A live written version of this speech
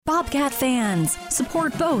Bobcat fans,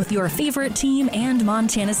 support both your favorite team and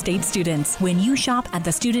Montana State students. When you shop at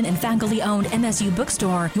the student and faculty-owned MSU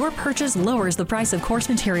bookstore, your purchase lowers the price of course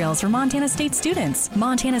materials for Montana State students.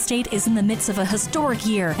 Montana State is in the midst of a historic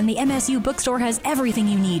year, and the MSU bookstore has everything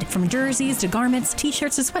you need, from jerseys to garments,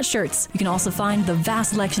 t-shirts to sweatshirts. You can also find the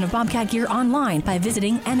vast selection of Bobcat gear online by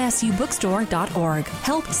visiting msubookstore.org.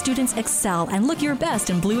 Help students excel and look your best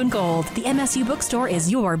in blue and gold. The MSU bookstore is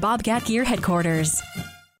your Bobcat gear headquarters.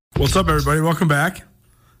 What's up, everybody? Welcome back.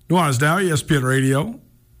 Nuanez Now, ESPN Radio,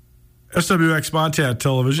 SWX Montana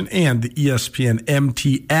Television, and the ESPN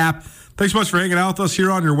MT app. Thanks so much for hanging out with us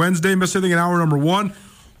here on your Wednesday. Miss anything in hour number 1.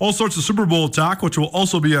 All sorts of Super Bowl talk, which will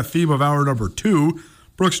also be a theme of hour number 2.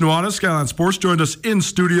 Brooks Nuanez, Skyline Sports, joined us in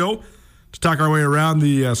studio to talk our way around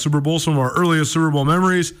the Super Bowl, some of our earliest Super Bowl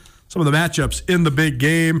memories, some of the matchups in the big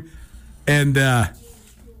game, and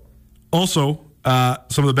also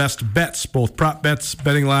some of the best bets, both prop bets,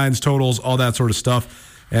 betting lines, totals, all that sort of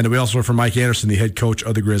stuff. And we also heard from Mike Anderson, the head coach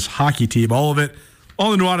of the Grizz hockey team. All of it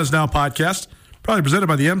on the Nuanez Now podcast, probably presented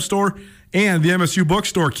by the M Store and the MSU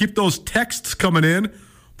Bookstore. Keep those texts coming in,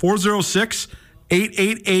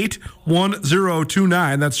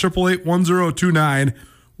 406-888-1029. That's 888-1029.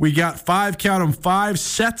 We got 5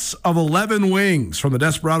 sets of 11 wings from the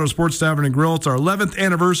Desperado Sports Tavern and Grill. It's our 11th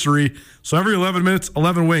anniversary, so every 11 minutes,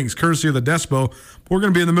 11 wings, courtesy of the Despo. We're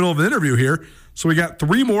going to be in the middle of an interview here, so we got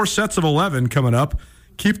 3 more sets of 11 coming up.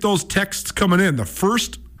 Keep those texts coming in. The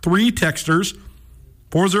first 3 texters,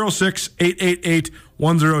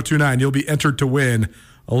 406-888-1029. You'll be entered to win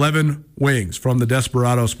 11 wings from the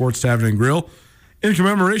Desperado Sports Tavern and Grill in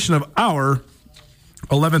commemoration of our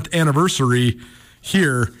 11th anniversary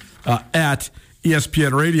here at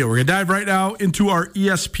ESPN Radio. We're going to dive right now into our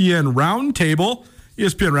ESPN Roundtable.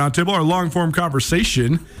 ESPN Roundtable, our long-form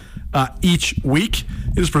conversation each week.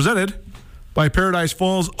 It is presented by Paradise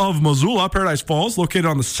Falls of Missoula. Paradise Falls, located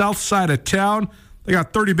on the south side of town. They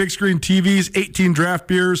got 30 big screen TVs, 18 draft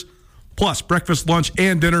beers, plus breakfast, lunch,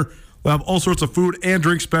 and dinner. We'll have all sorts of food and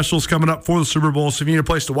drink specials coming up for the Super Bowl. So if you need a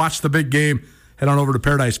place to watch the big game, head on over to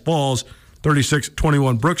Paradise Falls,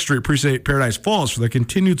 3621 Brook Street. Appreciate Paradise Falls for the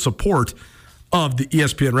continued support of the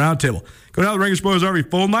ESPN Roundtable. Go down to the Rangers Brothers RV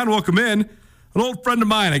phone line. Welcome in an old friend of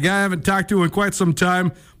mine, a guy I haven't talked to in quite some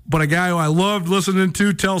time, but a guy who I loved listening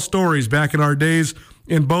to tell stories back in our days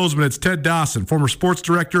in Bozeman. It's Ted Dawson, former sports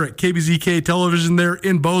director at KBZK Television there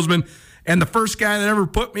in Bozeman, and the first guy that ever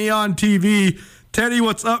put me on TV. Teddy,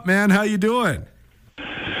 what's up, man? How you doing?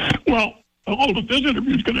 Well, all of this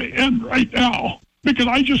interview is going to end right now, because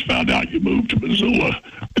I just found out you moved to Missoula.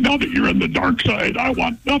 And now that you're on the dark side, I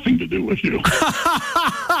want nothing to do with you.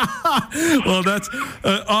 Well, that's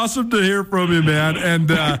awesome to hear from you, man.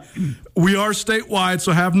 And we are statewide,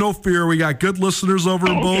 so have no fear. We got good listeners over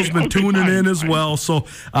in Bozeman tuning in as well. So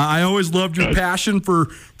I always loved your passion for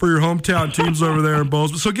your hometown teams over there in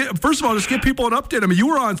Bozeman. So first of all, just give people an update. I mean, you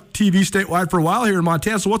were on TV statewide for a while here in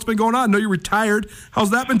Montana, so what's been going on? I know you're retired.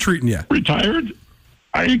 How's that been treating you? Retired?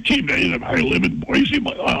 I live in Boise,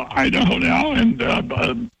 Idaho now, and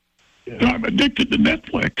I'm addicted to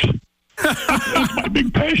Netflix. That's my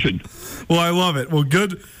big passion. Well, I love it. Well,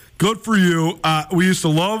 good for you. We used to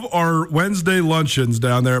love our Wednesday luncheons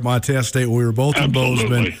down there at Montana State when we were both in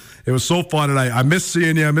Bozeman. It was so fun, and I miss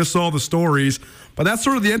seeing you. I miss all the stories. But that's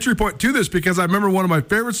sort of the entry point to this, because I remember one of my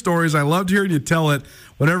favorite stories. I loved hearing you tell it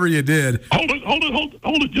whenever you did. Hold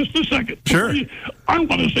it just a second. Sure. I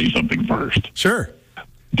want to say something first. Sure.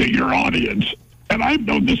 To your audience, and I've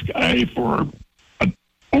known this guy for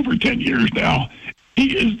over 10 years now.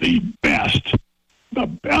 He is the best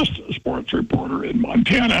sports reporter in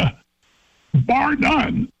Montana, bar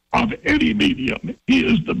none, of any medium. He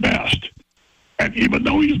is the best. And even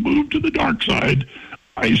though he's moved to the dark side,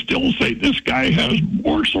 I still say this guy has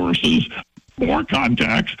more sources, more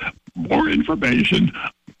contacts, more information,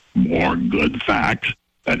 more good facts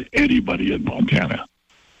than anybody in Montana.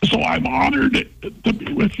 So I'm honored to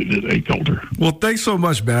be with you today, Colter. Well, thanks so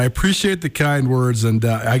much, man. I appreciate the kind words, and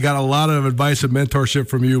I got a lot of advice and mentorship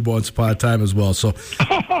from you once upon a time as well. So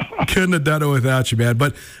couldn't have done it without you, man.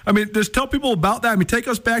 But, I mean, just tell people about that. I mean, take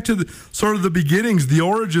us back to sort of the beginnings, the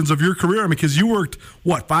origins of your career. I mean, because you worked,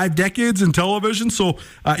 5 decades in television? So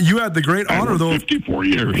you had the great honor, though. 54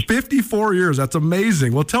 years. 54 years. That's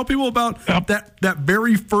amazing. Well, tell people about that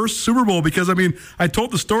very first Super Bowl, because, I mean, I told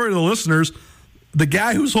the story to the listeners. The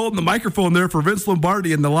guy who's holding the microphone there for Vince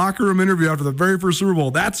Lombardi in the locker room interview after the very first Super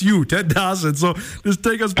Bowl, that's you, Ted Dawson. So just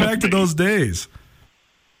take us back to those days.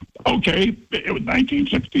 Okay, it was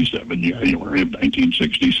 1967, January of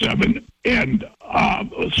 1967, and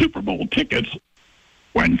Super Bowl tickets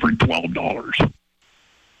went for $12.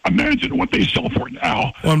 Imagine what they sell for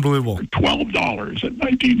now. Unbelievable. $12 in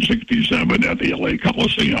 1967 at the LA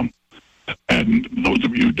Coliseum. And those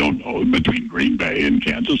of you who don't know, between Green Bay and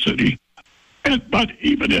Kansas City. But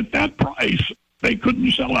even at that price, they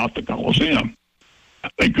couldn't sell out the Coliseum.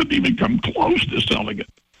 They couldn't even come close to selling it.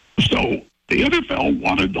 So the NFL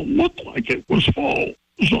wanted to look like it was full.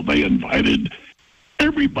 So they invited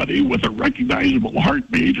everybody with a recognizable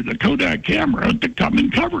heartbeat and a Kodak camera to come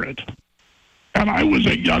and cover it. And I was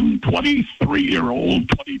a young 23-year-old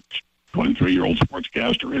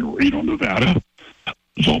sportscaster in Reno, Nevada.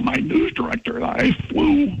 So my news director and I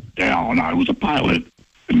flew down. I was a pilot,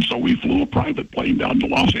 and so we flew a private plane down to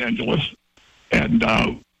Los Angeles and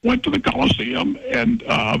went to the Coliseum and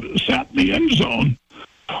sat in the end zone,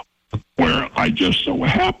 where I just so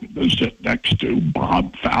happened to sit next to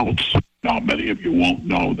Bob Fouts. Now, many of you won't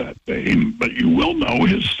know that name, but you will know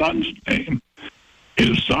his son's name.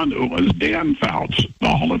 His son, who was Dan Fouts, the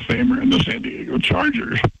Hall of Famer in the San Diego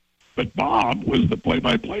Chargers. But Bob was the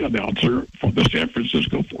play-by-play announcer for the San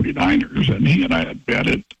Francisco 49ers, and he and I had bet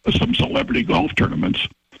at some celebrity golf tournaments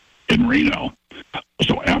in Reno.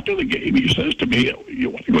 So after the game, he says to me, "You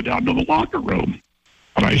want to go down to the locker room?"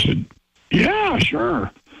 And I said, "Yeah, sure."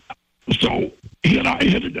 So he and I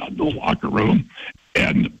headed down to the locker room,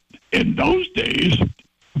 and in those days,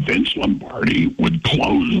 Vince Lombardi would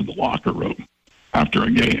close the locker room after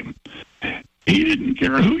a game. He didn't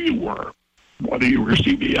care who you were, whether you were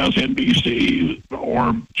CBS, NBC,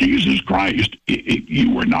 or Jesus Christ.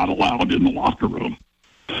 You were not allowed in the locker room.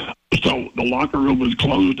 So the locker room was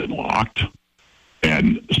closed and locked,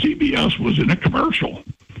 and CBS was in a commercial.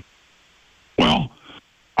 Well,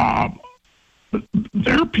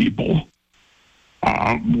 their people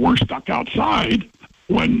were stuck outside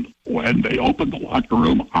when they opened the locker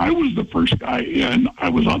room. I was the first guy in. I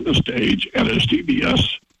was on the stage, and a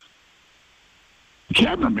CBS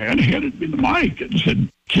cameraman handed me the mic and said,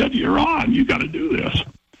 "Kid, you're on. You got to do this."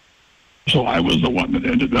 So I was the one that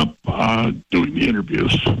ended up doing the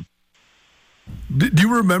interviews. Do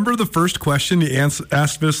you remember the first question you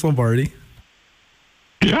asked Vince Lombardi?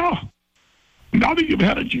 Yeah. Now that you've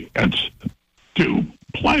had a chance to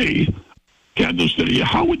play Kansas City,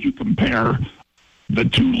 how would you compare the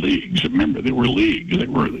two leagues? Remember, they were leagues. They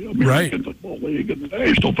were the American Football League and the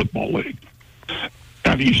National Football League.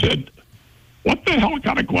 And he said, "What the hell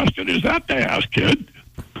kind of question is that to ask, kid?"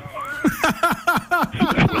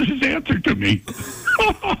 That was his answer to me.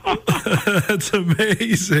 That's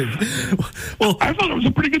amazing. Well, I thought it was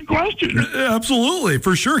a pretty good question. Absolutely,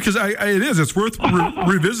 for sure, because it is. It's worth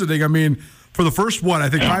revisiting. I mean, for the first one, I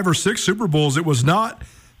think 5 or 6 Super Bowls, it was not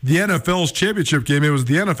the NFL's championship game. It was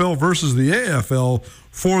the NFL versus the AFL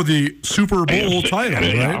for the Super Bowl title,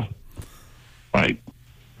 right? Right.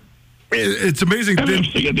 It's amazing.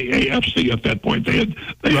 NFC and the AFC at that point, they had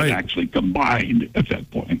actually combined at that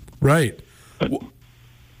point. Right.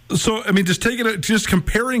 So, I mean, just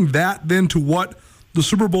comparing that then to what the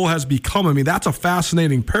Super Bowl has become, I mean, that's a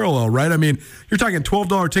fascinating parallel, right? I mean, you're talking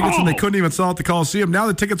 $12 tickets and they couldn't even sell at the Coliseum. Now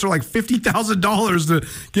the tickets are like $50,000 to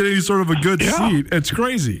get any sort of a good seat. It's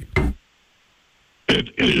crazy. It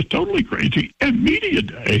is totally crazy. And Media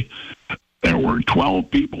Day, there were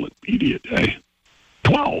 12 people at Media Day.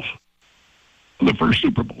 12. The first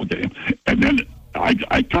Super Bowl game. And then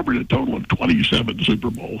I covered a total of 27 Super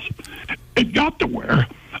Bowls. It got to where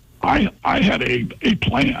I had a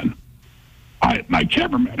plan. My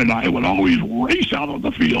cameraman and I would always race out on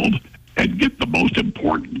the field and get the most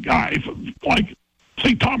important guy, like,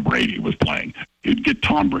 say, Tom Brady was playing. You'd get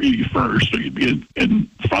Tom Brady first, so you'd be in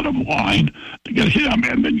front of the line to get him,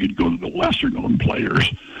 and then you'd go to the lesser-known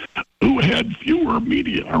players who had fewer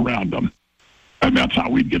media around them. And that's how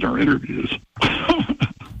we'd get our interviews.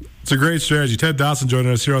 It's a great strategy. Ted Dawson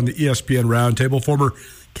joining us here on the ESPN Roundtable, former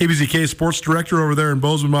KBZK sports director over there in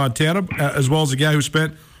Bozeman, Montana, as well as a guy who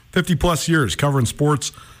spent 50-plus years covering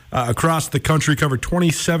sports across the country, covered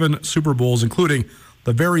 27 Super Bowls, including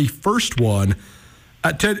the very first one.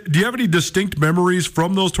 Ted, do you have any distinct memories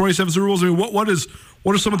from those 27 Super Bowls? I mean, what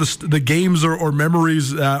are some of the games or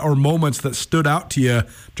memories or moments that stood out to you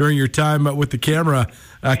during your time with the camera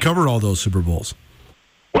covering all those Super Bowls?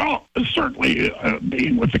 Well, certainly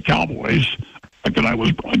being with the Cowboys, because I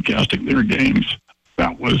was broadcasting their games,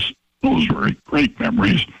 those were great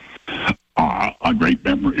memories. A great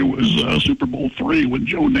memory was Super Bowl III when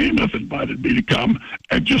Joe Namath invited me to come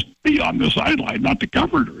and just be on the sideline, not to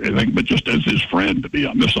cover it or anything, but just as his friend to be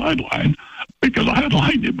on the sideline, because I had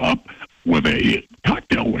lined him up with a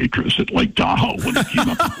cocktail waitress at Lake Tahoe when he came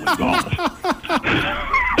up to play golf.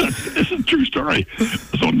 This is a true story.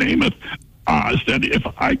 So Namath said if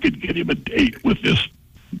I could get him a date with this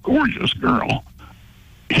gorgeous girl,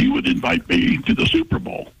 he would invite me to the Super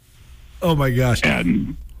Bowl. Oh, my gosh.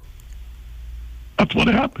 And that's what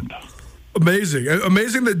happened. Amazing.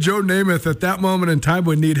 Amazing that Joe Namath at that moment in time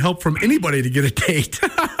would need help from anybody to get a date.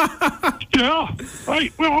 Yeah,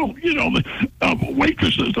 right. Well, the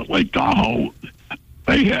waitresses at Lake Tahoe,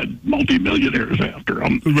 they had multimillionaires after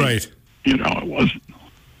them. Right. It wasn't.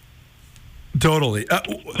 Totally.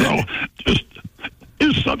 So just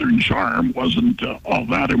his southern charm wasn't all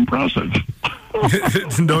that impressive.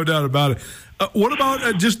 No doubt about it. What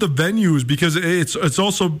about just the venues? Because it's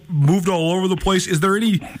also moved all over the place. Is there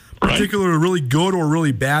any particular really good or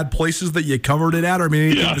really bad places that you covered it at? Or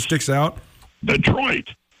anything that sticks out? Detroit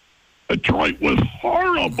was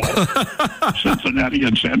horrible. Cincinnati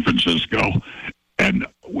and San Francisco. And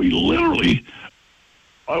we literally,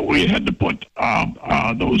 we had to put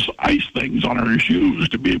those ice things on our shoes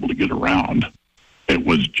to be able to get around. It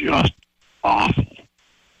was just awful.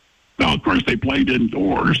 Now, of course, they played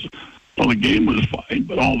indoors, so the game was fine,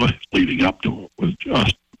 but all the leading up to it was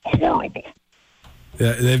just horrible.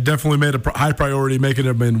 Yeah, they've definitely made a high priority making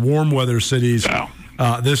them in warm weather cities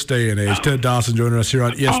this day and age. Ted Dawson joining us here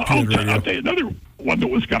on ESPN Radio. I'll tell you another one that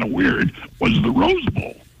was kind of weird was the Rose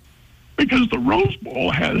Bowl, because the Rose Bowl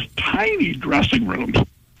has tiny dressing rooms.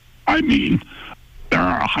 I mean, there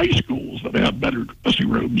are high schools that have better dressing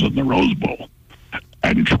rooms than the Rose Bowl.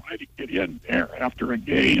 And try to get in there after a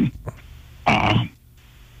game. I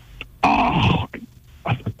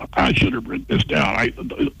should have written this down.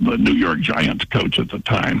 The New York Giants coach at the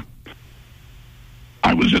time,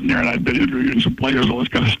 I was in there and I'd been interviewing some players, all this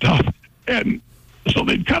kind of stuff. And so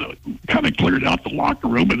they'd kind of cleared out the locker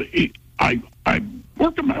room, and I'm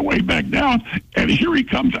working my way back down, and here he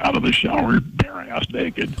comes out of the shower, bare-ass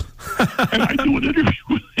naked. And I do an interview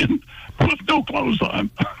with him with no clothes on.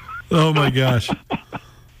 Oh, my gosh.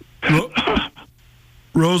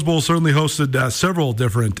 Rose Bowl certainly hosted several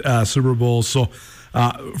different Super Bowls, so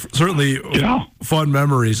certainly fun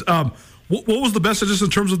memories. What was the best, just in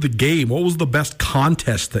terms of the game, what was the best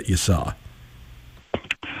contest that you saw?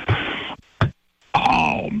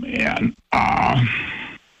 Oh, man. Probably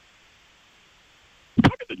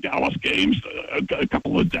the Dallas games, a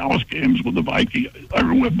couple of Dallas games with the Vikings,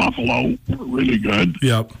 with Buffalo were really good.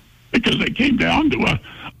 Yep. Because they came down to a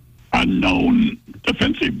unknown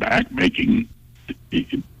defensive back making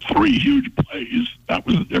 3 huge plays. That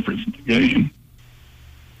was the difference in the game.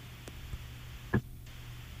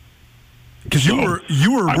 Because you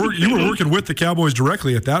were working with the Cowboys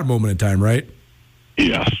directly at that moment in time, right?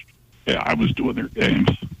 Yes. Yeah, I was doing their games.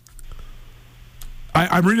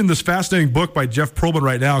 I'm reading this fascinating book by Jeff Pearlman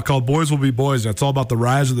right now called Boys Will Be Boys, and it's all about the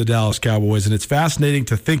rise of the Dallas Cowboys. And it's fascinating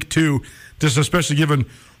to think, too, just especially given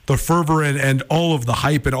the fervor and all of the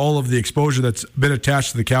hype and all of the exposure that's been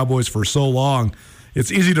attached to the Cowboys for so long.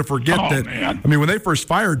 It's easy to forget that. Man. I mean, when they first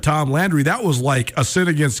fired Tom Landry, that was like a sin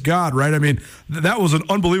against God, right? I mean, that was an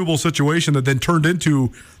unbelievable situation that then turned into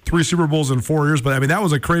 3 Super Bowls in 4 years. But I mean, that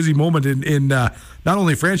was a crazy moment in not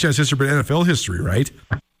only franchise history, but NFL history, right?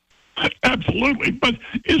 Absolutely. But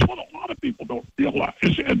it's what a lot of people don't realize,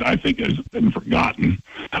 and I think has been forgotten,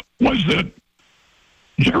 was that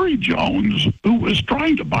Jerry Jones, who was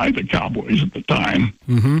trying to buy the Cowboys at the time,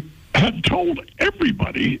 had told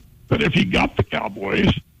everybody that if he got the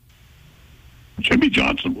Cowboys, Jimmy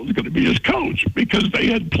Johnson was going to be his coach, because they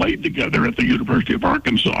had played together at the University of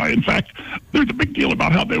Arkansas. In fact, there's a big deal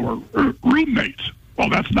about how they were roommates. Well,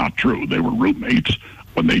 that's not true. They were roommates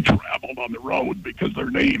when they traveled on the road because their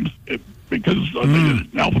names, they did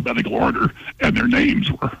it in alphabetical order, and their names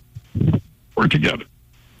were together.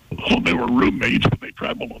 So they were roommates when they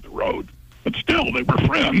traveled on the road. But still, they were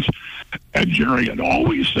friends. And Jerry had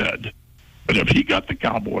always said that if he got the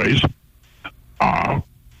Cowboys,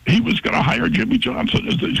 he was going to hire Jimmy Johnson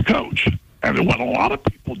as his coach. And what a lot of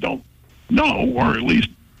people don't know, or at least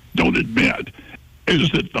don't admit, is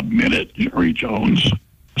that the minute Jerry Jones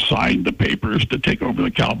signed the papers to take over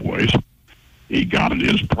the Cowboys, he got in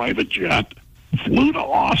his private jet, flew to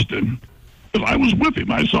Austin, because I was with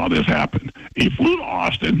him. I saw this happen. He flew to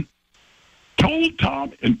Austin, told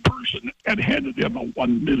Tom in person, and handed him a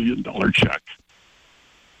 $1 million check.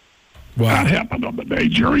 Wow. That happened on the day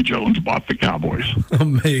Jerry Jones bought the Cowboys.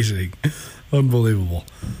 Amazing. Unbelievable.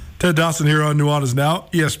 Ted Dawson here on Nuanez Now,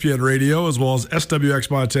 ESPN Radio, as well as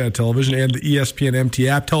SWX Montana Television and the ESPN MT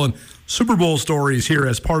app, telling Super Bowl stories here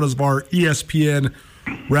as part of our ESPN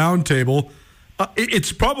Roundtable.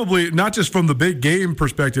 It's probably not just from the big game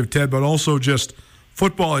perspective, Ted, but also just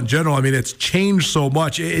football in general. I mean, it's changed so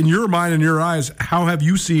much. In your mind and your eyes, how have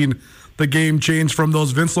you seen the game change from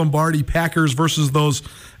those Vince Lombardi Packers versus those,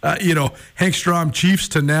 Hank Strom Chiefs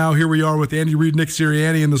to now here we are with Andy Reid, Nick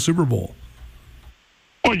Sirianni in the Super Bowl?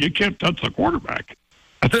 Well, you can't touch the quarterback.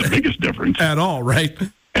 That's the biggest difference. At all, right?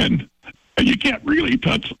 And you can't really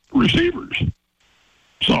touch receivers.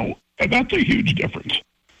 So that's a huge difference.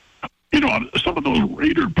 You know, some of those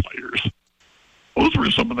Raider players, those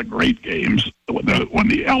were some of the great games. When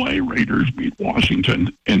the L.A. Raiders beat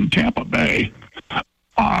Washington in Tampa Bay,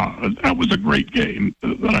 that was a great game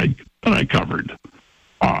that I covered.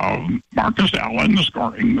 Marcus Allen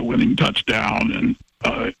scoring the winning touchdown, and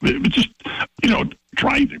it was just, you know,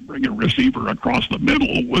 trying to bring a receiver across the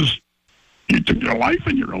middle was, you took your life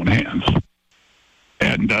in your own hands.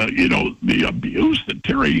 And, you know, the abuse that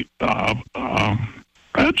Terry Bradshaw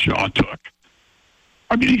took,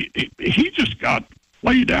 I mean, he just got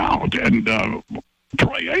laid out. And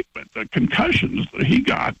Troy Aikman, the concussions that he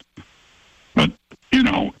got, but, you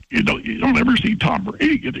know, you don't ever see Tom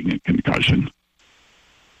Brady getting a concussion.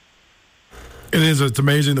 It is. It's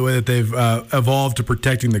amazing the way that they've evolved to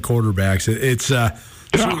protecting the quarterbacks. It's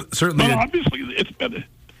certainly. Well, obviously, it's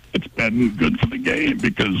been good for the game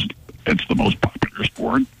because it's the most popular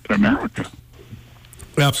sport in America.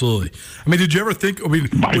 Absolutely. I mean, did you ever think? I mean,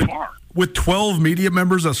 by far, with 12 media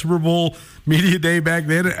members at Super Bowl media day back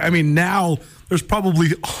then. I mean, now there's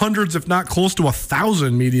probably hundreds, if not close to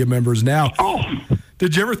 1,000 media members now. Oh,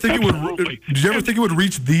 did you ever think absolutely. Did you ever think it would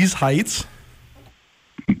reach these heights?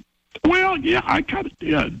 Well, yeah, I kind of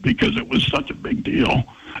did because it was such a big deal,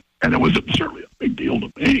 and it was certainly a big deal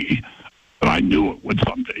to me. But I knew it would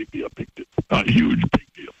someday be a huge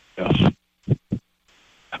big deal. Yes.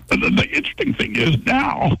 And the interesting thing is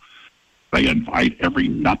now they invite every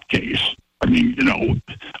nutcase. I mean, you know,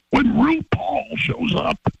 when RuPaul shows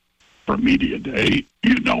up for Media Day,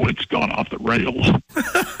 you know it's gone off the rails.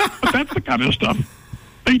 But that's the kind of stuff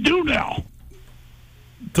they do now.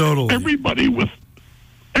 Totally. Everybody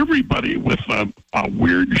with a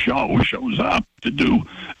weird show shows up to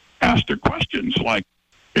ask their questions like,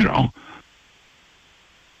 you know,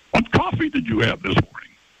 what coffee did you have this morning?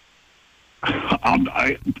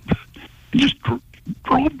 It just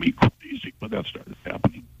drove me crazy when that started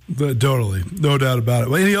happening. Totally. No doubt about it.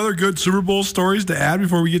 Well, any other good Super Bowl stories to add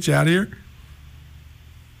before we get you out of here?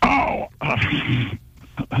 Oh,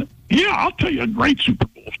 yeah, I'll tell you a great Super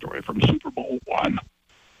Bowl story from Super Bowl I.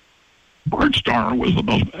 Bart Starr was the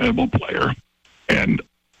most valuable player, and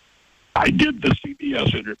I did the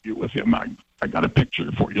CBS interview with him. I got a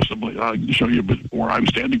picture for you. Somebody I can show you where I'm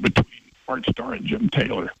standing between Bart Starr and Jim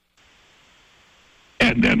Taylor.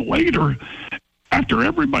 And then later, after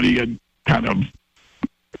everybody had kind of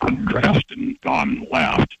undressed and gone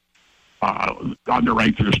left, gone to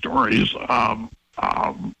write their stories, Bart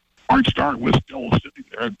Starr was still sitting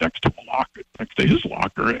there next to his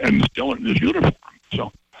locker, and still in his uniform.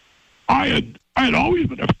 So I had always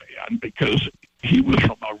been a fan because he was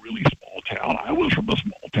from a really small town. I was from a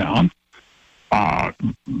small town,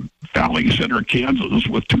 Valley Center, Kansas,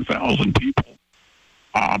 with 2,000 people.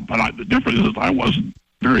 But the difference is I wasn't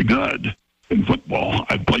very good in football.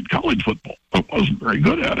 I played college football, but wasn't very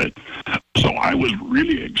good at it. So I was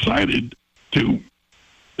really excited to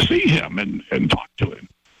see him and talk to him.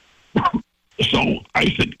 So I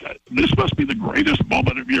said, this must be the greatest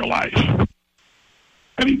moment of your life.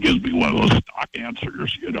 And he gives me one of those stock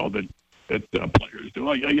answers, you know, that players do.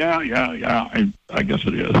 Like, yeah, I guess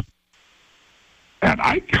it is. And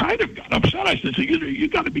I kind of got upset. I said, you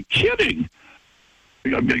got to be kidding.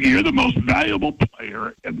 You're the most valuable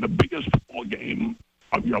player in the biggest football game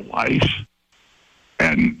of your life,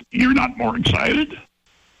 and you're not more excited?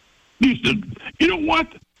 He said, you know what?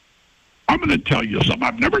 I'm going to tell you something.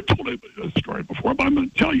 I've never told anybody this story before, but I'm going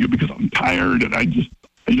to tell you because I'm tired, and I just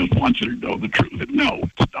want you to know the truth. And no,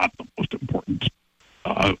 it's not the most important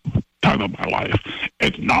time of my life.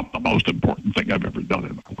 It's not the most important thing I've ever done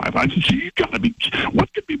in my life. I said, you got to be,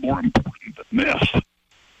 what could be more important than this?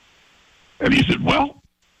 And he said, well,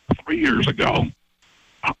 3 years ago,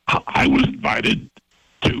 I was invited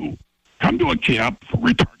to come to a camp for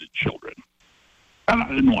retarded children. And I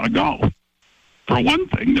didn't want to go. For one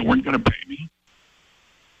thing, they weren't going to pay me.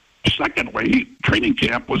 Secondly, training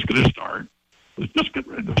camp was going to start. It was just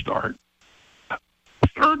getting ready to start.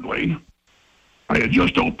 Thirdly, I had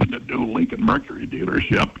just opened a new Lincoln Mercury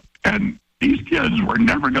dealership, and these kids were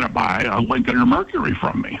never going to buy a Lincoln or Mercury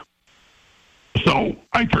from me. So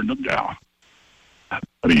I turned them down.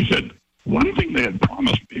 And he said, one thing they had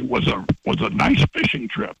promised me was a nice fishing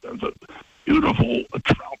trip. There was a beautiful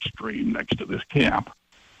trout stream next to this camp.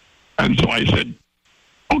 And so I said,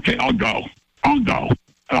 okay, I'll go. And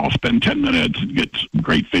I'll spend 10 minutes and get some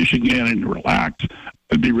great fishing in and relax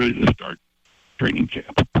and be ready to start training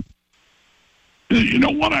camp. You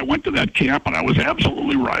know what? I went to that camp and I was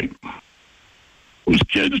absolutely right. Those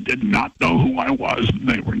kids did not know who I was.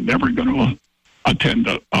 They were never going to attend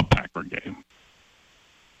a Packer game.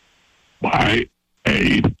 Buy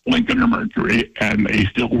a Lincoln or Mercury, and they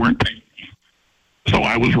still weren't paying me. So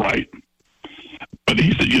I was right. But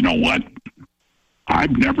he said, you know what?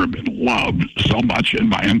 I've never been loved so much in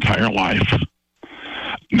my entire life.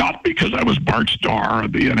 Not because I was Bart Starr,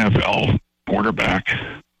 the NFL quarterback.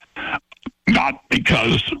 Not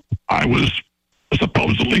because I was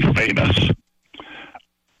supposedly famous.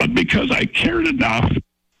 But because I cared enough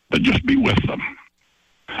to just be with them,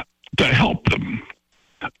 to help them.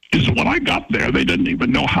 Is when I got there, they didn't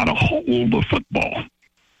even know how to hold a football.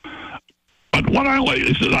 But when I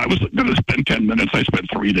said I was going to spend 10 minutes, I spent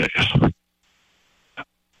 3 days.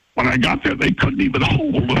 When I got there, they couldn't even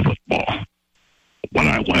hold a football. When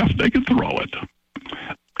I left, they could throw it.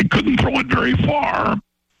 They couldn't throw it very far,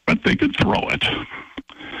 but they could throw it.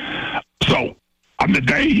 So on the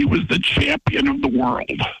day he was the champion of the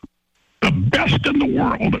world, the best in the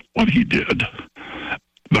world at what he did,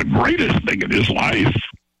 the greatest thing in his life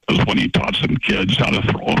was when he taught some kids how to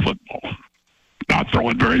throw a football. Not throw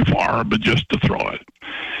it very far, but just to throw it.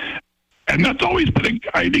 And that's always been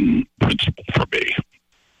a guiding principle for me,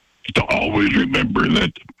 to always remember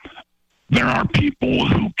that there are people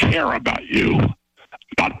who care about you,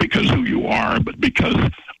 not because who you are, but because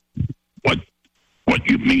what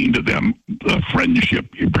you mean to them, the friendship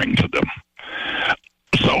you bring to them.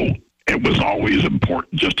 So it was always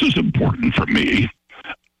important, just as important for me,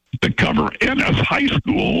 to cover Ennis High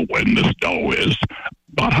School when the snow is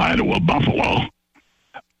about high to a buffalo,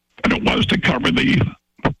 and it was to cover the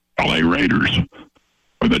LA Raiders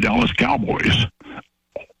or the Dallas Cowboys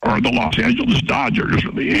or the Los Angeles Dodgers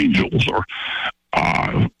or the Angels or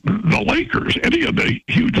the Lakers, any of the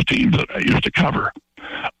huge teams that I used to cover.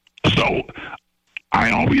 So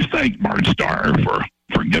I always thank Bart Starr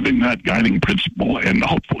for giving that guiding principle, and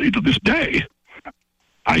hopefully to this day,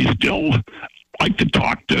 I still like to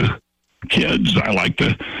talk to kids. I like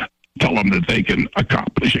to tell them that they can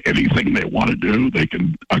accomplish anything they want to do. They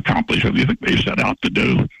can accomplish anything they set out to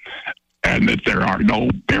do, and that there are no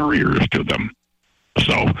barriers to them.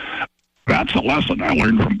 So that's a lesson I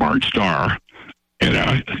learned from Bart Starr in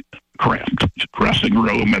a cramped dressing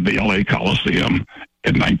room at the LA Coliseum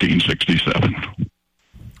in 1967.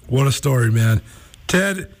 What a story, man.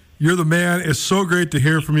 Ted, you're the man. It's so great to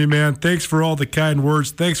hear from you, man. Thanks for all the kind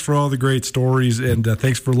words. Thanks for all the great stories. And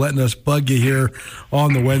thanks for letting us bug you here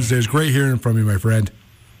on the Wednesdays. Great hearing from you, my friend.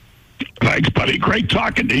 Thanks, buddy. Great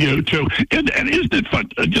talking to you, too. And isn't it fun?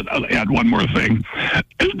 Just I'll add one more thing.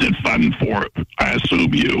 Isn't it fun for, I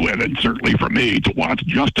assume you, and it's certainly for me, to watch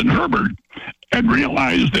Justin Herbert and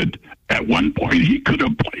realize that at one point he could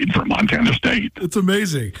have played for Montana State. It's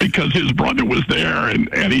amazing. Because his brother was there,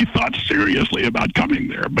 and he thought seriously about coming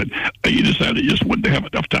there, but he decided he just wouldn't have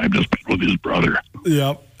enough time to spend with his brother.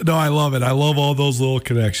 Yep. No, I love it. I love all those little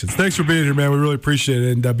connections. Thanks for being here, man. We really appreciate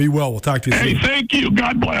it, and be well. We'll talk to you soon. Hey, thank you.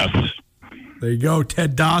 God bless. There you go,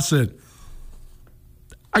 Ted Dawson.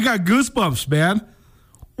 I got goosebumps, man.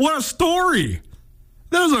 What a story.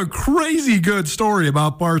 That was a crazy good story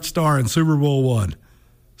about Bart Starr in Super Bowl I.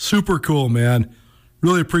 Super cool, man.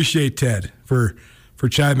 Really appreciate Ted for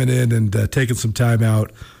chiming in and taking some time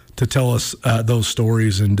out to tell us those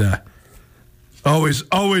stories. And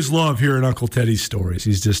always love hearing Uncle Teddy's stories.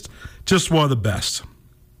 He's just one of the best.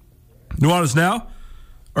 Nuanez Now,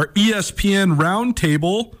 our ESPN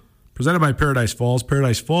Roundtable, presented by Paradise Falls.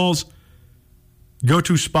 Paradise Falls,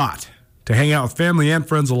 go-to spot to hang out with family and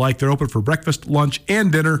friends alike. They're open for breakfast, lunch,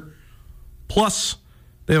 and dinner. Plus,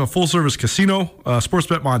 they have a full-service casino,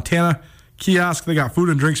 Sportsbet Montana, kiosk. They got food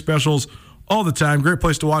and drink specials all the time. Great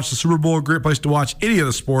place to watch the Super Bowl. Great place to watch any of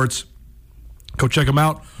the sports. Go check them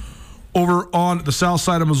out over on the south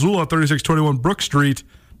side of Missoula, 3621 Brook Street.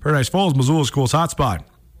 Paradise Falls, Missoula's coolest hotspot.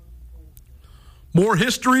 More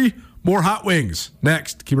history, more hot wings.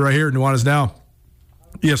 Next. Keep it right here. Nuanez Now,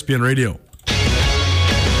 ESPN Radio.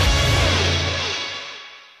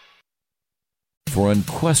 For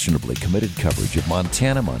unquestionably committed coverage of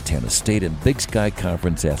Montana, Montana State, and Big Sky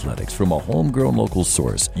Conference athletics from a homegrown local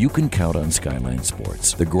source, you can count on Skyline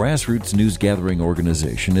Sports. The grassroots news-gathering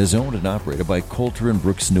organization is owned and operated by Coulter and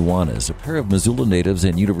Brooks Nuanez, a pair of Missoula natives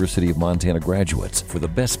and University of Montana graduates. For the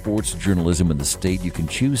best sports journalism in the state, you can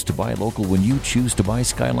choose to buy local when you choose to buy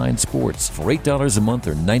Skyline Sports. For $8 a month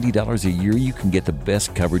or $90 a year, you can get the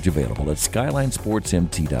best coverage available at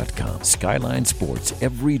SkylineSportsMT.com. Skyline Sports,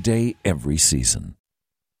 every day, every season.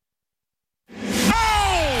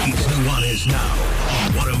 It's Nuanez Now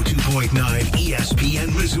on 102.9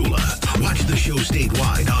 ESPN Missoula. Watch the show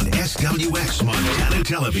statewide on SWX Montana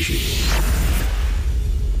Television.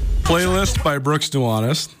 Playlist by Brooks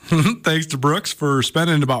Nuanez. Thanks to Brooks for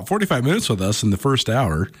spending about 45 minutes with us in the first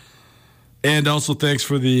hour. And also thanks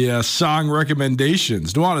for the song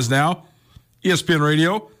recommendations. Nuanez Now, ESPN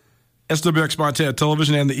Radio, SWX Montana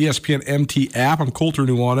Television, and the ESPN MT app. I'm Colter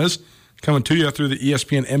Nuanez, coming to you through the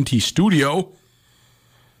ESPN MT studio.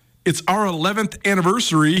 It's our 11th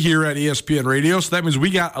anniversary here at ESPN Radio, so that means we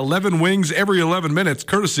got 11 wings every 11 minutes,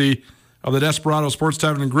 courtesy of the Desperado Sports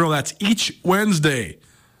Tavern and Grill. That's each Wednesday.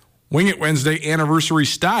 Wing It Wednesday anniversary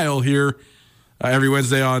style here every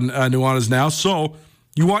Wednesday on Nuanez Now. So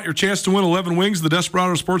you want your chance to win 11 wings, the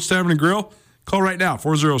Desperado Sports Tavern and Grill? Call right now,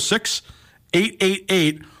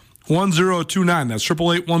 406-888-1029. That's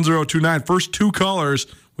 888-1029. First two callers,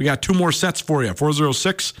 we got two more sets for you.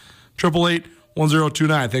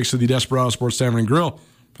 406-888-1029. Thanks to the Desperado Sports Tavern and Grill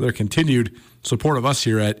for their continued support of us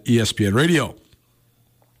here at ESPN Radio.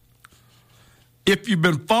 If you've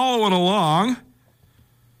been following along,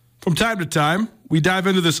 from time to time, we dive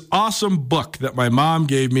into this awesome book that my mom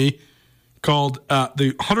gave me called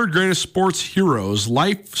The 100 Greatest Sports Heroes,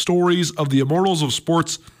 Life Stories of the Immortals of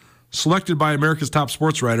Sports, selected by America's top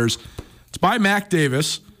sports writers. It's by Mac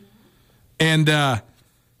Davis. And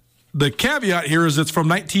the caveat here is it's from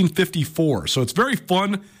 1954. So it's very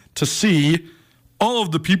fun to see all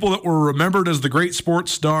of the people that were remembered as the great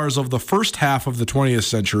sports stars of the first half of the 20th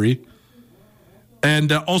century.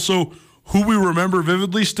 And also who we remember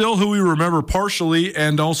vividly still, who we remember partially,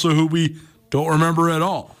 and also who we don't remember at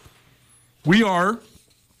all. We are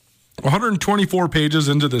 124 pages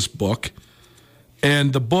into this book,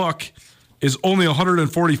 and the book is only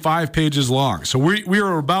 145 pages long. So we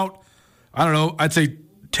are about, I don't know, I'd say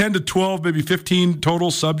 10 to 12, maybe 15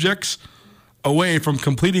 total subjects away from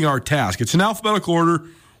completing our task. It's in alphabetical order.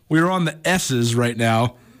 We are on the S's right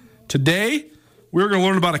now. Today, we're going to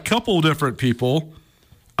learn about a couple different people,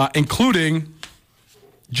 including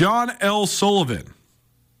John L. Sullivan.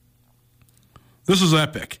 This is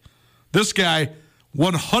epic. This guy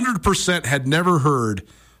 100% had never heard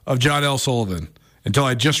of John L. Sullivan until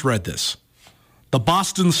I just read this. The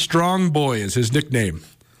Boston Strong Boy is his nickname.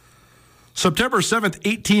 September 7th,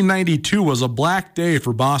 1892 was a black day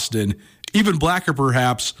for Boston, even blacker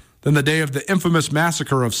perhaps than the day of the infamous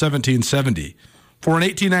massacre of 1770. For in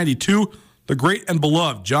 1892, the great and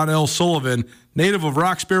beloved John L. Sullivan, native of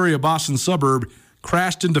Roxbury, a Boston suburb,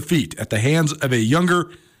 crashed in defeat at the hands of a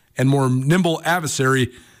younger and more nimble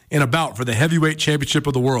adversary in a bout for the heavyweight championship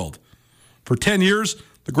of the world. For 10 years,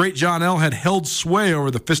 the great John L. had held sway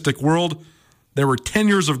over the fistic world. There were 10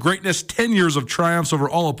 years of greatness, 10 years of triumphs over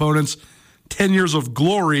all opponents, 10 years of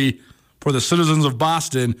glory for the citizens of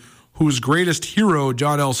Boston, whose greatest hero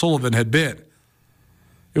John L. Sullivan had been.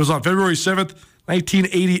 It was on February 7th,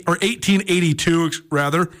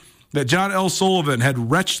 1882, that John L. Sullivan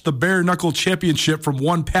had wrenched the bare-knuckle championship from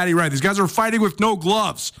one Patty Ryan. These guys are fighting with no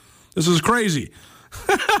gloves. This is crazy.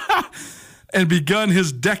 And begun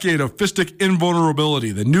his decade of fistic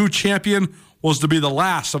invulnerability. The new champion was to be the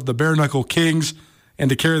last of the bare-knuckle kings and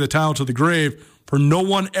to carry the title to the grave, for no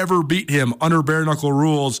one ever beat him under bare-knuckle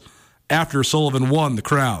rules after Sullivan won the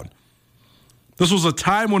crown. This was a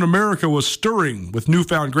time when America was stirring with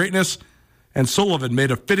newfound greatness, and Sullivan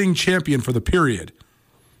made a fitting champion for the period.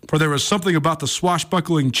 For there was something about the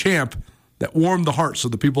swashbuckling champ that warmed the hearts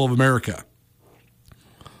of the people of America.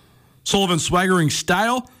 Sullivan's swaggering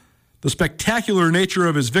style, the spectacular nature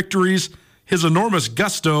of his victories, his enormous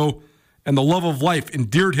gusto, and the love of life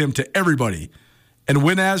endeared him to everybody. And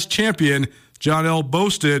when as champion, John L.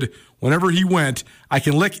 boasted whenever he went, "I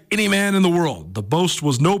can lick any man in the world." The boast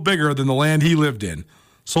was no bigger than the land he lived in.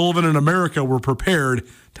 Sullivan and America were prepared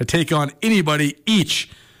to take on anybody, each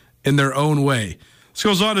in their own way. This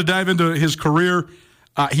goes on to dive into his career.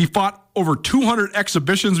 He fought over 200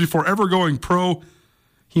 exhibitions before ever going pro.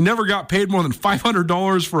 He never got paid more than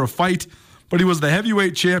 $500 for a fight, but he was the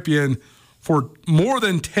heavyweight champion for more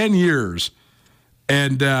than 10 years.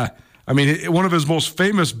 And, one of his most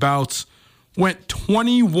famous bouts went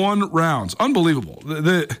 21 rounds. Unbelievable.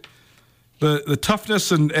 The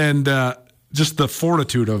toughness and just the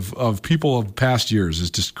fortitude of people of past years is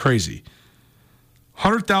just crazy.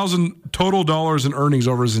 $100,000 total dollars in earnings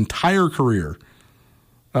over his entire career.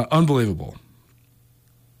 Unbelievable.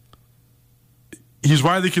 He's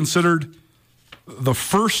widely considered the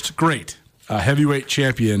first great heavyweight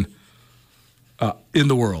champion in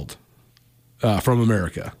the world from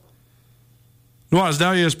America. Nuanez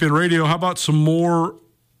Now, ESPN Radio. How about some more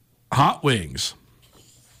hot wings?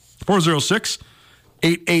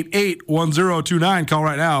 406-888-1029. Call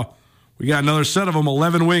right now. We got another set of them,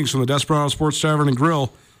 11 wings from the Desperado Sports Tavern and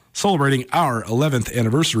Grill, celebrating our 11th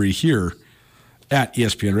anniversary here at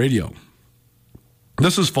ESPN Radio.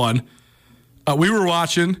 This is fun. We were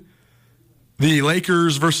watching the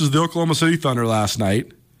Lakers versus the Oklahoma City Thunder last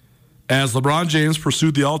night as LeBron James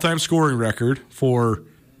pursued the all-time scoring record for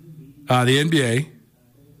the NBA.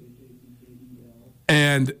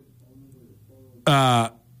 And I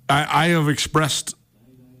have expressed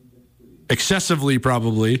excessively,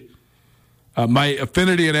 probably, my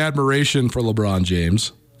affinity and admiration for LeBron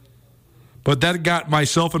James. But that got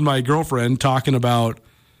myself and my girlfriend talking about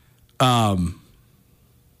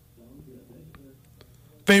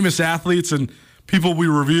famous athletes and people we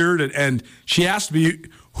revered. And she asked me,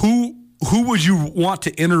 who would you want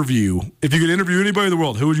to interview? If you could interview anybody in the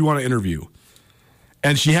world, who would you want to interview?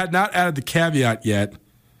 And she had not added the caveat yet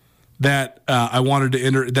that I wanted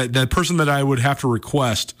to that person that I would have to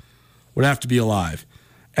request would have to be alive.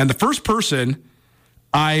 And the first person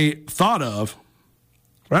I thought of,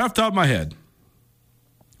 right off the top of my head,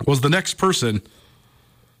 was the next person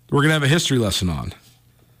we're going to have a history lesson on.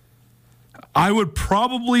 I would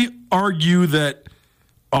probably argue that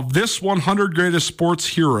of this 100 greatest sports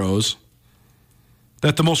heroes,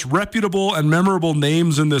 that the most reputable and memorable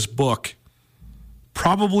names in this book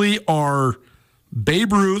probably are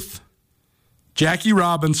Babe Ruth, Jackie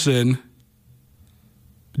Robinson,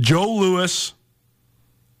 Joe Louis,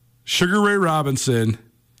 Sugar Ray Robinson,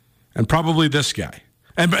 and probably this guy.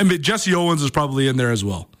 And Jesse Owens is probably in there as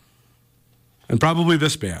well. And probably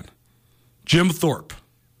this man, Jim Thorpe.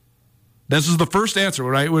 This is the first answer,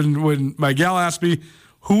 right? When my gal asked me,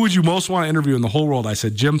 who would you most want to interview in the whole world? I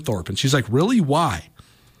said, Jim Thorpe. And she's like, really? Why?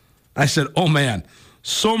 I said, oh, man,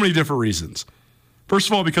 so many different reasons. First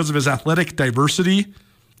of all, because of his athletic diversity.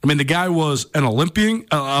 I mean, the guy was an Olympian,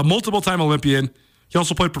 a multiple-time Olympian. He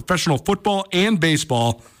also played professional football and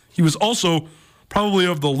baseball. He was also probably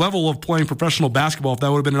of the level of playing professional basketball if that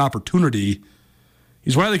would have been an opportunity.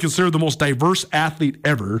 He's widely considered the most diverse athlete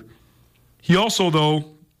ever. He also,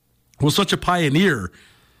 though, was such a pioneer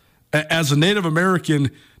as a Native American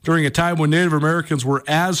during a time when Native Americans were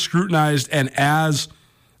as scrutinized and as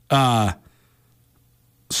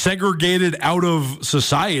segregated out of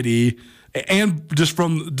society, and just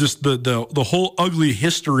from just the whole ugly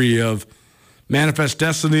history of Manifest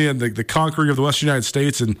Destiny and the conquering of the Western United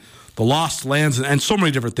States and the lost lands and so many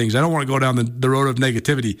different things. I don't want to go down the road of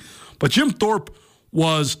negativity. But Jim Thorpe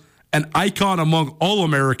was an icon among all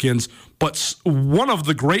Americans, but one of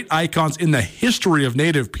the great icons in the history of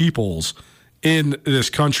Native peoples in this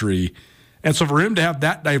country. And so for him to have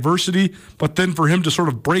that diversity, but then for him to sort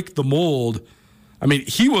of break the mold, I mean,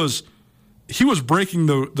 he was breaking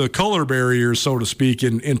the color barrier, so to speak,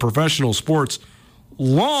 in professional sports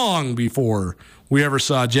long before we ever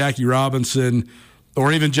saw Jackie Robinson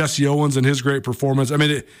or even Jesse Owens and his great performance. I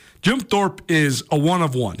mean, Jim Thorpe is a one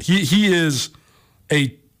of one. He is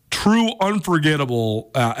a true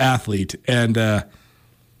unforgettable athlete, and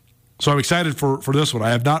so I'm excited for this one. I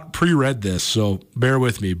have not pre-read this, so bear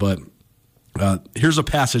with me, but here's a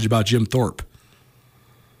passage about Jim Thorpe.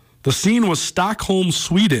 The scene was Stockholm,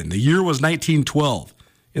 Sweden. The year was 1912.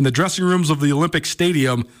 In the dressing rooms of the Olympic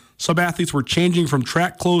Stadium, some athletes were changing from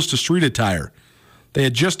track clothes to street attire. They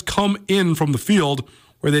had just come in from the field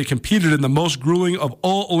where they competed in the most grueling of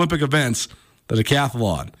all Olympic events, the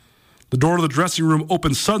decathlon. The door to the dressing room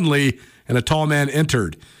opened suddenly, and a tall man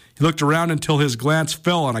entered. He looked around until his glance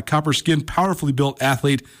fell on a copper-skinned, powerfully built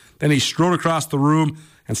athlete. Then he strode across the room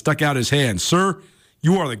and stuck out his hand. Sir,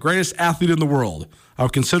 you are the greatest athlete in the world. I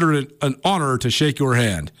would consider it an honor to shake your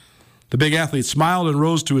hand. The big athlete smiled and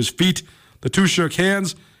rose to his feet. The two shook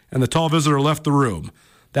hands, and the tall visitor left the room.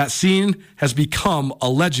 That scene has become a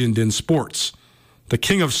legend in sports. The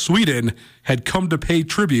King of Sweden had come to pay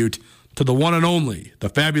tribute to the one and only, the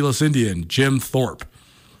fabulous Indian, Jim Thorpe.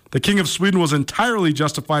 The King of Sweden was entirely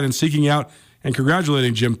justified in seeking out and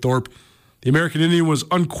congratulating Jim Thorpe. The American Indian was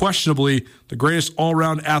unquestionably the greatest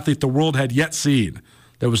all-round athlete the world had yet seen.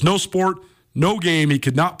 There was no sport, no game he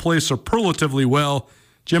could not play superlatively well.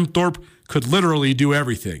 Jim Thorpe could literally do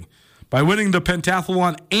everything. By winning the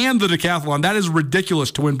pentathlon and the decathlon, that is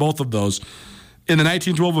ridiculous to win both of those, in the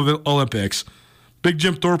 1912 Olympics, Big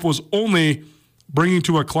Jim Thorpe was only bringing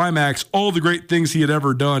to a climax all the great things he had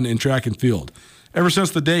ever done in track and field. Ever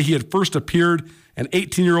since the day he had first appeared, an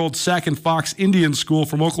 18-year-old Sac and Fox Indian school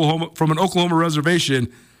from an Oklahoma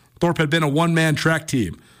reservation, Thorpe had been a one-man track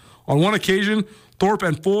team. On one occasion, Thorpe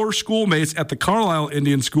and 4 schoolmates at the Carlisle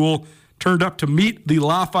Indian School turned up to meet the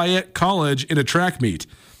Lafayette College in a track meet.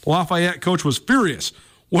 The Lafayette coach was furious.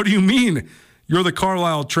 What do you mean you're the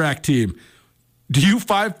Carlisle track team? Do you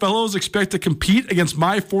 5 fellows expect to compete against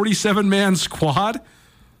my 47-man squad?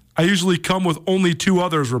 I usually come with only 2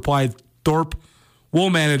 others, replied Thorpe. We'll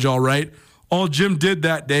manage all right. All Jim did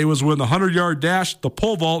that day was win the 100-yard dash, the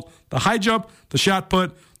pole vault, the high jump, the shot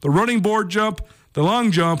put, the running board jump, the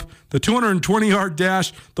long jump, the 220-yard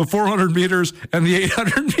dash, the 400 meters, and the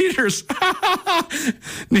 800 meters.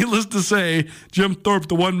 Needless to say, Jim Thorpe,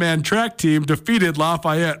 the one-man track team, defeated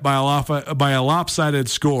Lafayette by a lopsided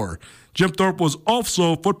score. Jim Thorpe was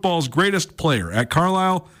also football's greatest player. At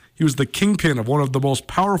Carlisle, he was the kingpin of one of the most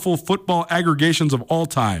powerful football aggregations of all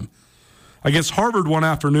time. Against Harvard one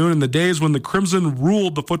afternoon, in the days when the Crimson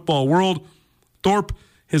ruled the football world, Thorpe,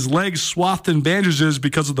 his legs swathed in bandages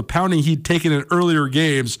because of the pounding he'd taken in earlier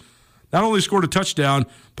games, not only scored a touchdown,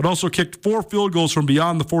 but also kicked 4 field goals from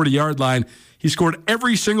beyond the 40-yard line. He scored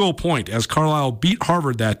every single point as Carlisle beat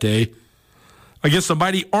Harvard that day. Against the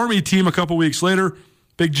mighty Army team a couple weeks later,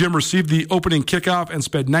 Big Jim received the opening kickoff and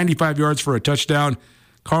sped 95 yards for a touchdown.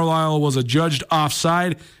 Carlisle was adjudged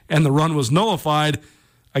offside, and the run was nullified.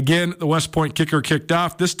 Again, the West Point kicker kicked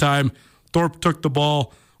off. This time, Thorpe took the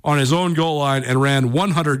ball on his own goal line and ran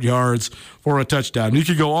 100 yards for a touchdown. You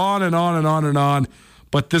could go on and on and on and on,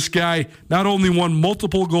 but this guy not only won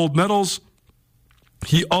multiple gold medals,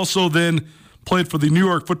 he also then played for the New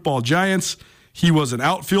York Football Giants. He was an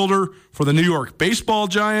outfielder for the New York Baseball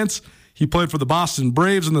Giants. He played for the Boston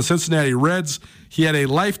Braves and the Cincinnati Reds. He had a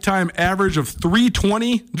lifetime average of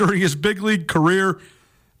 320 during his big league career.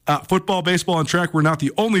 Football, baseball, and track were not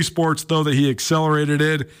the only sports, though, that he accelerated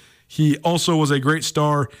in. He also was a great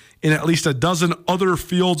star in at least a dozen other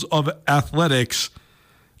fields of athletics.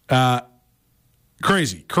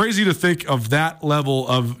 Crazy to think of that level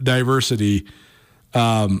of diversity.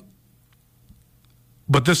 But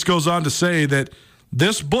this goes on to say that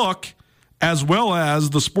this book, as well as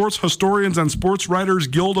the Sports Historians and Sports Writers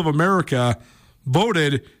Guild of America,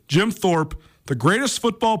 voted Jim Thorpe the greatest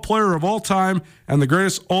football player of all time and the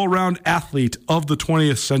greatest all-around athlete of the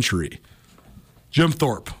 20th century. Jim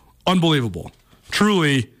Thorpe, unbelievable.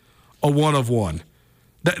 Truly a one of one.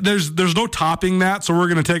 There's no topping that, so we're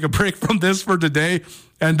going to take a break from this for today,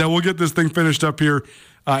 and we'll get this thing finished up here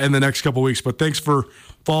in the next couple weeks. But thanks for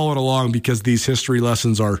following along, because these history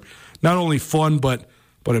lessons are not only fun but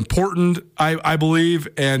important, I believe,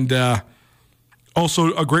 and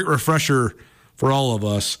also a great refresher for all of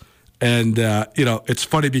us. And, it's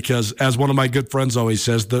funny because, as one of my good friends always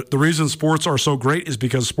says, the reason sports are so great is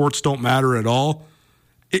because sports don't matter at all.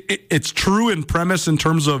 It's true in premise in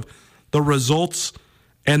terms of the results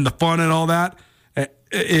and the fun and all that.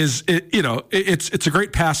 It's a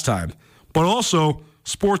great pastime. But also,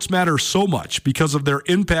 sports matter so much because of their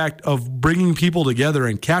impact of bringing people together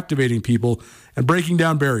and captivating people and breaking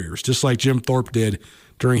down barriers, just like Jim Thorpe did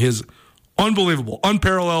during his unbelievable,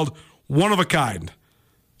 unparalleled, one-of-a-kind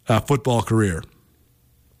football career.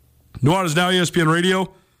 Nuanez Now, ESPN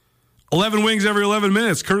Radio. 11 wings every 11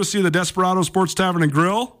 minutes, courtesy of the Desperado Sports Tavern and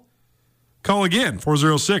Grill. Call again,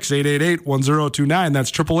 406-888-1029.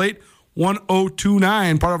 That's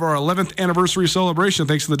 888-1029, part of our 11th anniversary celebration.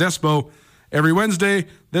 Thanks to the Despo. Every Wednesday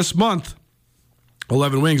this month,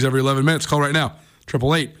 11 wings every 11 minutes. Call right now,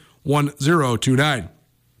 888-1029.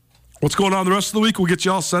 What's going on the rest of the week? We'll get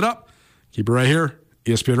you all set up. Keep it right here,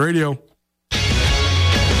 ESPN Radio.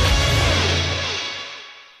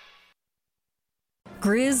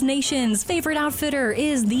 Grizz Nation's favorite outfitter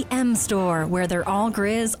is the M Store, where they're all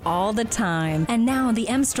Grizz all the time. And now the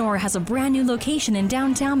M Store has a brand new location in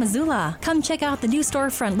downtown Missoula. Come check out the new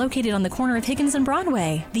storefront located on the corner of Higgins and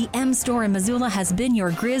Broadway. The M Store in Missoula has been your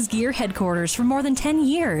Grizz gear headquarters for more than 10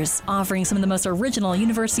 years, offering some of the most original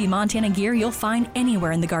University of Montana gear you'll find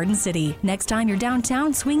anywhere in the Garden City. Next time you're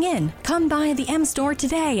downtown, swing in. Come by the M Store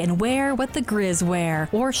today and wear what the Grizz wear,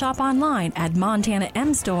 or shop online at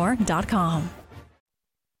montanamstore.com.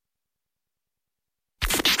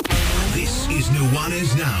 This is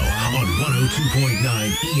Nuanez Now on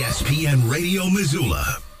 102.9 ESPN Radio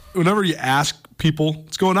Missoula. Whenever you ask people,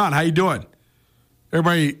 what's going on? How you doing?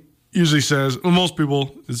 Everybody usually says, well, most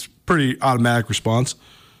people, it's pretty automatic response.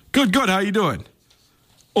 Good, how you doing?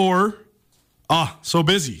 Or, so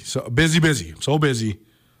busy. So busy. So busy.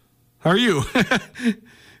 How are you?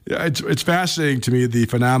 It's fascinating to me, the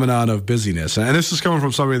phenomenon of busyness. And this is coming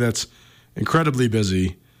from somebody that's incredibly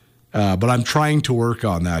busy. But I'm trying to work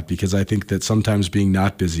on that, because I think that sometimes being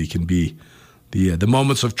not busy can be the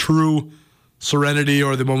moments of true serenity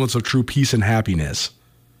or the moments of true peace and happiness.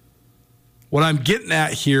 What I'm getting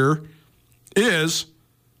at here is,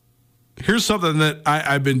 here's something that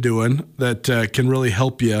I've been doing that can really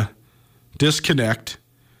help you disconnect.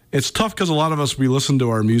 It's tough because a lot of us, we listen to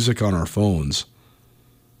our music on our phones.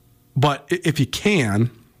 But if you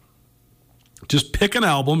can, just pick an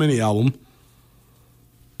album, any album.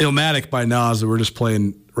 Illmatic by Nas that we're just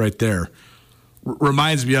playing right there.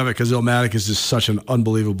 reminds me of it because Illmatic is just such an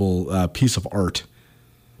unbelievable piece of art.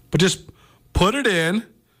 But just put it in,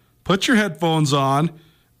 put your headphones on,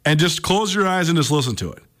 and just close your eyes and just listen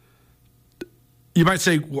to it. You might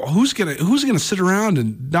say, well, who's gonna sit around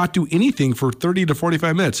and not do anything for 30 to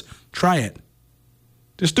 45 minutes? Try it.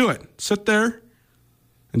 Just do it. Sit there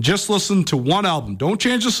and just listen to one album. Don't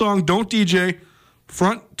change the song. Don't DJ.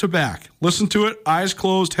 Front to back. Listen to it. Eyes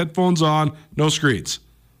closed. Headphones on. No screens.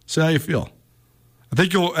 See how you feel. I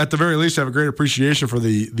think you'll, at the very least, have a great appreciation for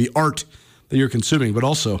the art that you're consuming. But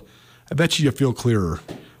also, I bet you feel clearer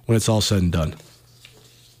when it's all said and done.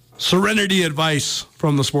 Serenity advice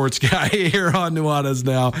from the sports guy here on Nuanez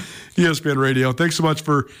Now, ESPN Radio. Thanks so much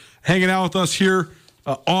for hanging out with us here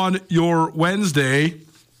on your Wednesday.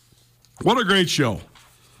 What a great show.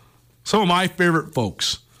 Some of my favorite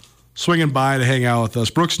folks swinging by to hang out with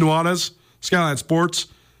us. Brooks Nuanez, Skyline Sports,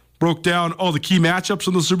 broke down all the key matchups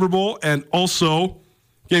in the Super Bowl and also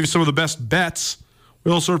gave you some of the best bets.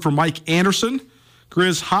 We also heard from Mike Anderson,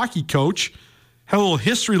 Grizz hockey coach, had a little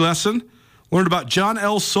history lesson, learned about John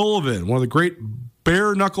L. Sullivan, one of the great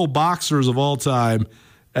bare-knuckle boxers of all time,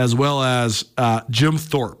 as well as Jim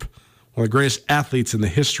Thorpe, one of the greatest athletes in the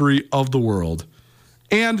history of the world.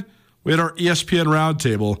 And we had our ESPN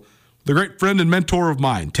Roundtable, the great friend and mentor of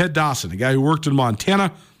mine, Ted Dawson, a guy who worked in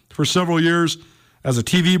Montana for several years as a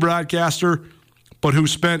TV broadcaster, but who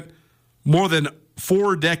spent more than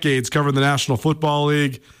 4 decades covering the National Football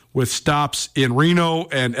League with stops in Reno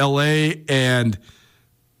and L.A. and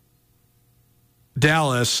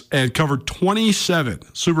Dallas, and covered 27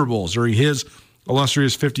 Super Bowls during his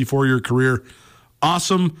illustrious 54-year career.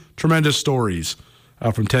 Awesome, tremendous stories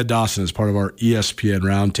from Ted Dawson as part of our ESPN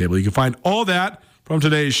Roundtable. You can find all that from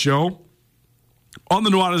today's show on the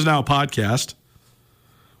Nuanez Now podcast,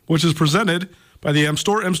 which is presented by the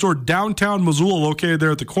M-Store. M-Store downtown Missoula, located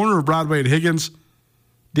there at the corner of Broadway and Higgins.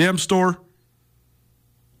 The M-Store,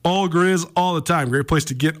 all Grizz, all the time. Great place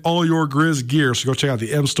to get all your Grizz gear. So go check out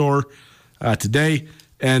the M-Store today.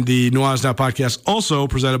 And the Nuanez Now podcast, also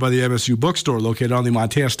presented by the MSU Bookstore, located on the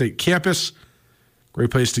Montana State campus. Great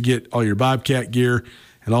place to get all your Bobcat gear,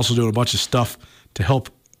 and also doing a bunch of stuff to help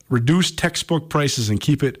reduce textbook prices and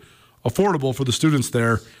keep it affordable for the students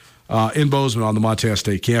there in Bozeman on the Montana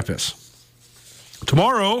State campus.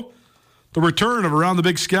 Tomorrow, the return of Around the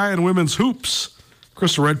Big Sky and women's hoops.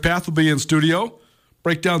 Krista Redpath will be in studio,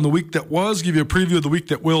 break down the week that was, give you a preview of the week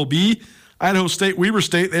that will be. Idaho State, Weber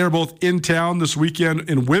State, they are both in town this weekend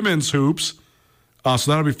in women's hoops. So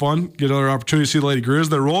that'll be fun. Get another opportunity to see the Lady Grizz.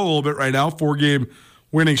 They're rolling a little bit right now, 4-game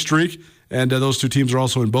winning streak. And those two teams are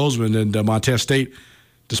also in Bozeman. And Montana State,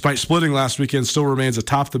 despite splitting last weekend, still remains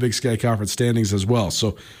atop the Big Sky Conference standings as well.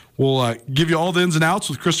 So we'll give you all the ins and outs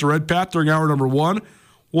with Krista Redpath during hour number 1.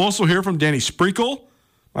 We'll also hear from Danny Sprinkle,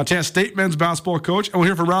 Montana State men's basketball coach. And we'll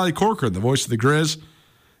hear from Riley Corcoran, the voice of the Grizz.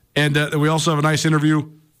 And we also have a nice interview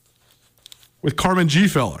with Carmen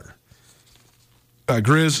Gfeller, a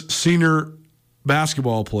Grizz senior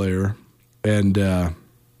basketball player, and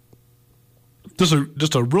just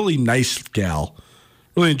a really nice gal.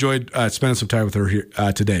 Really enjoyed spending some time with her here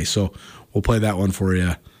today. So we'll play that one for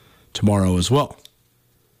you tomorrow as well.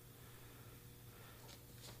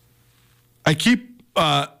 I keep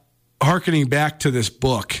hearkening back to this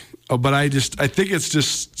book, but I think it's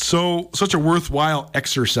just such a worthwhile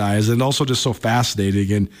exercise, and also just so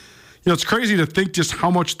fascinating. And it's crazy to think just how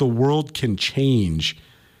much the world can change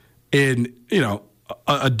in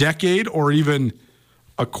a decade, or even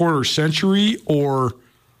a quarter century, or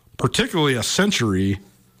particularly a century.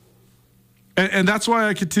 And that's why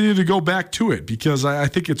I continue to go back to it, because I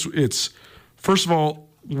think it's first of all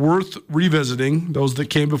worth revisiting those that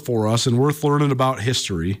came before us, and worth learning about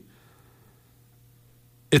history.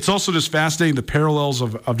 It's also just fascinating, the parallels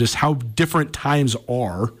of just how different times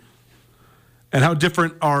are, and how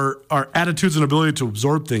different our attitudes and ability to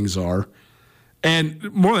absorb things are.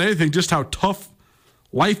 And more than anything, just how tough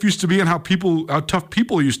life used to be, and how tough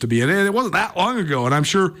people used to be. And it wasn't that long ago. And I'm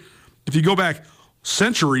sure if you go back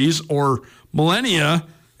centuries or millennia,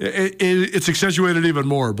 it's accentuated even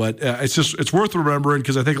more. But it's worth remembering,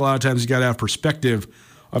 because I think a lot of times you got to have perspective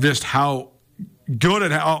of just how good,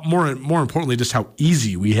 and how more importantly, just how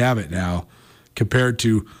easy we have it now compared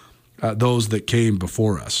to those that came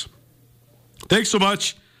before us. Thanks so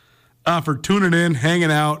much for tuning in,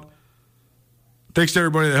 hanging out. Thanks to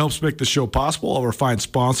everybody that helps make the show possible, all of our fine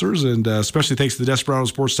sponsors, and especially thanks to the Desperado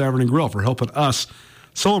Sports Tavern and Grill for helping us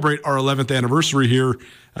celebrate our 11th anniversary here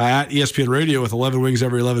at ESPN Radio with 11 wings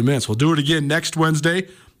every 11 minutes. We'll do it again next Wednesday,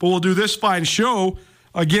 but we'll do this fine show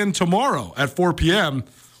again tomorrow at 4 p.m.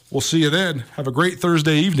 We'll see you then. Have a great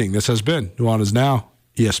Thursday evening. This has been Nuanez Now,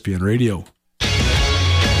 ESPN Radio.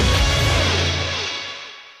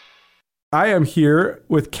 I am here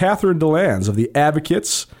with Catherine DeLands of the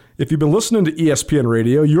Advocates. If you've been listening to ESPN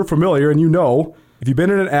Radio, you're familiar and you know if you've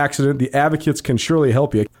been in an accident, the Advocates can surely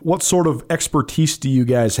help you. What sort of expertise do you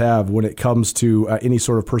guys have when it comes to any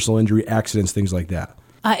sort of personal injury, accidents, things like that?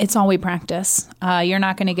 It's all we practice. You're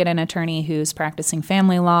not going to get an attorney who's practicing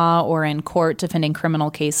family law or in court defending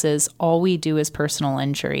criminal cases. All we do is personal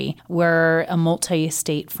injury. We're a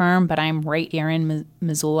multi-state firm, but I'm right here in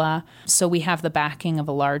Missoula. So we have the backing of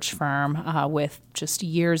a large firm with just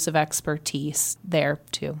years of expertise there,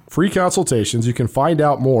 too. Free consultations. You can find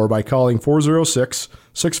out more by calling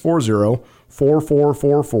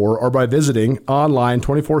 406-640-4444 or by visiting online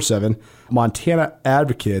 24/7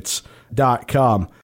 MontanaAdvocates.com.